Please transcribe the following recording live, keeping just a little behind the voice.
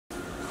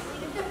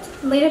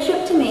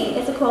Leadership to me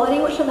is a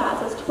quality which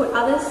allows us to put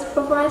others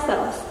before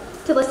ourselves,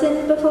 to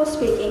listen before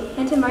speaking,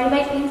 and to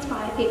motivate and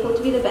inspire people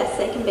to be the best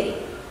they can be.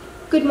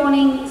 Good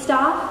morning,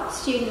 staff,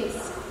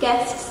 students,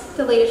 guests,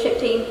 the leadership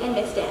team, and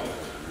Miss Dan.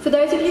 For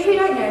those of you who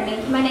don't know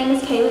me, my name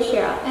is Kaylah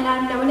Shearer, and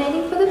I'm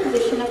nominating for the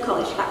position of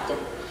college captain.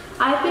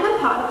 I've been a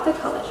part of the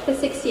college for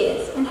 6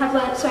 years and have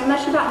learnt so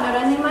much about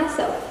not only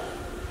myself,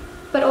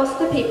 but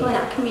also the people in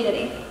our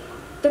community.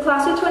 The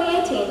class of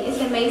 2018 is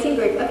an amazing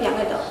group of young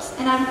adults,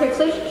 and I'm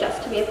privileged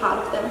just to be a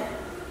part of them.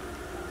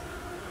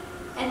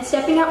 And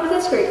stepping up with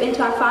this group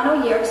into our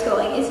final year of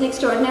schooling is an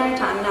extraordinary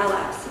time in our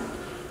lives.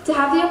 To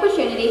have the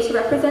opportunity to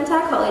represent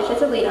our college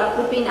as a leader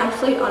would be an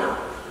absolute honour.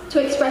 To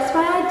express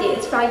my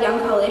ideas for our young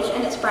college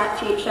and its bright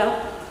future,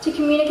 to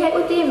communicate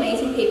with the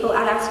amazing people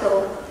at our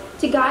school,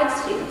 to guide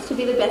students to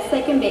be the best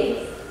they can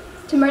be,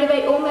 to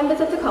motivate all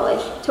members of the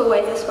college to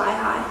always aspire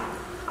high.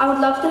 I would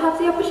love to have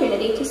the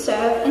opportunity to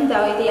serve and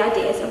value the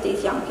ideas of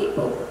these young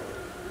people.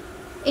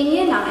 In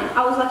Year 9,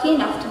 I was lucky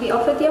enough to be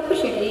offered the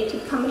opportunity to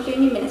become a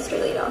junior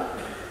ministry leader,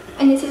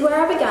 and this is where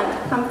I began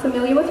to become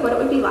familiar with what it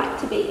would be like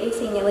to be a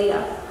senior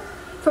leader.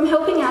 From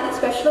helping out at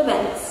special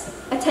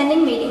events,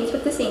 attending meetings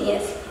with the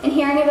seniors, and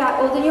hearing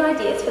about all the new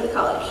ideas for the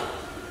college,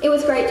 it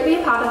was great to be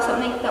a part of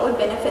something that would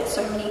benefit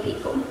so many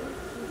people.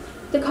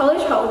 The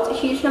college holds a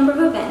huge number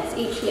of events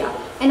each year,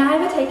 and I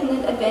have taken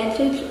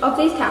advantage of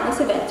these countless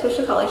events which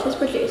the college has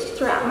produced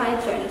throughout my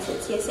journey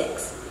since Year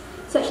 6,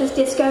 such as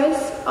discos,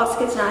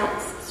 Oscars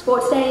nights,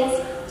 sports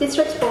days,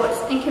 district sports,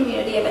 and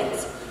community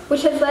events,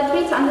 which has led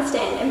me to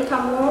understand and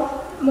become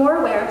more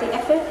aware of the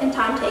effort and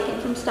time taken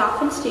from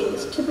staff and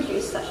students to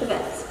produce such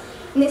events.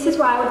 And this is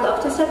why I would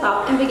love to step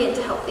up and begin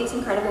to help these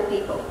incredible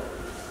people.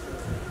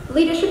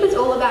 Leadership is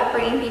all about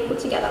bringing people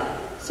together,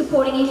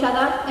 supporting each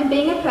other, and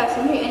being a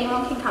person who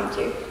anyone can come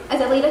to,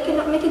 as a leader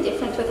cannot make a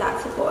difference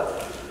without support.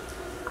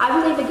 I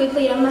believe a good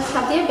leader must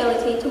have the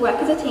ability to work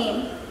as a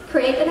team,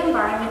 create an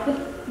environment with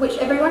which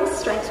everyone's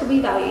strengths will be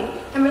valued,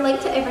 and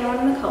relate to everyone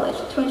in the college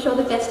to ensure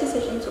the best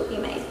decisions will be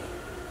made.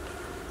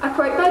 A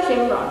quote by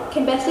Jim Rohn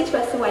can best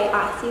express the way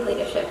I see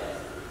leadership.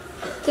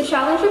 The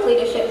challenge of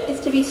leadership is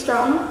to be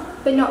strong,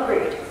 but not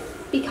rude,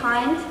 be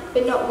kind,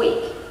 but not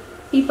weak,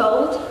 be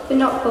bold, but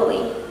not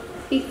bully,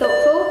 be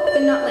thoughtful,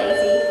 but not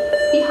lazy,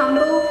 be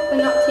humble, but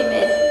not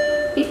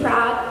timid, be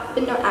proud,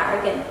 but not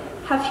arrogant,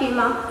 have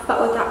humour,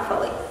 but without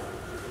folly.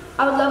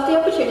 I would love the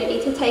opportunity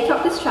to take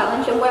up this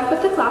challenge and work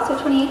with the class of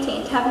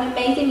 2018 to have an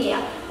amazing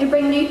year and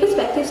bring new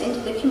perspectives into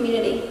the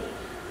community.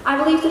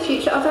 I believe the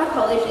future of our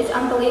college is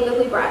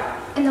unbelievably bright,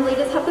 and the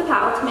leaders have the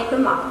power to make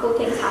remarkable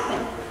things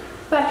happen.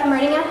 By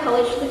promoting our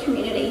college to the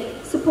community,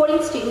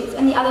 supporting students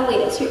and the other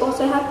leaders who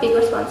also have big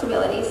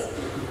responsibilities,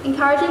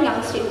 encouraging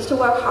young students to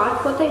work hard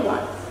for what they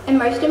want, and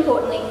most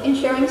importantly,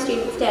 ensuring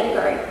students dare to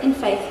grow in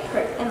faith,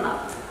 hope, and love.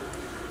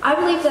 I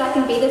believe that I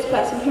can be this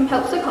person who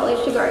helps the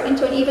college to grow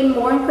into an even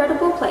more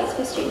incredible place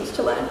for students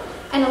to learn,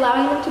 and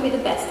allowing them to be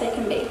the best they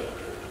can be.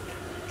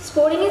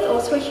 Sporting is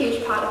also a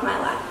huge part of my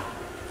life,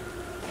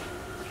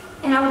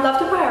 and I would love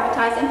to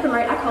prioritise and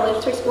promote our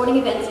college through sporting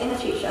events in the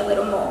future a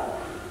little more,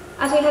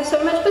 as we have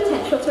so much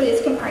potential through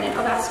this component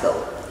of our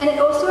school, and it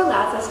also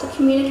allows us to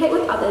communicate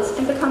with others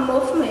and become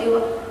more familiar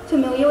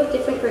with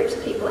different groups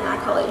of people in our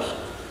college.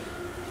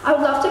 I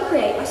would love to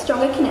create a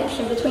stronger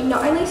connection between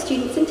not only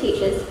students and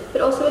teachers, but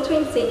also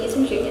between seniors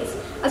and juniors,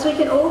 as we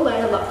can all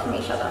learn a lot from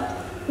each other.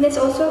 And this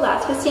also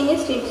allows for senior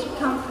students to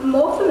become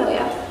more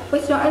familiar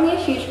with not only a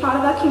huge part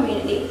of our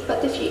community,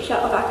 but the future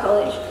of our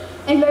college,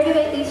 and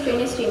motivate these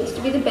junior students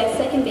to be the best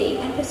they can be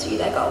and pursue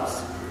their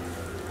goals.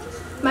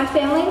 My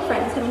family and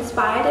friends have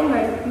inspired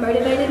and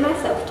motivated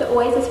myself to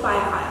always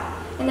aspire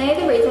higher, and they are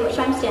the reason which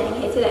I'm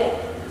standing here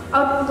today.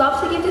 I would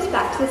love to give this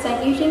back to the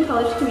St. Eugene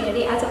College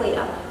community as a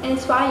leader and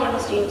inspire young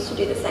students to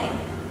do the same.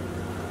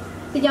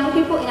 The young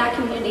people in our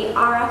community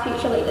are our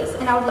future leaders,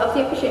 and I would love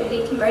the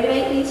opportunity to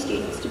motivate these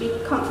students to be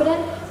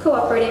confident,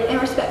 cooperative, and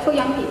respectful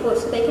young people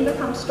so they can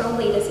become strong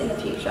leaders in the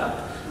future,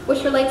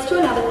 which relates to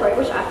another quote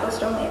which I feel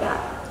strongly about.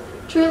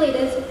 True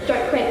leaders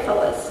don't create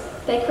followers,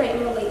 they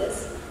create more leaders.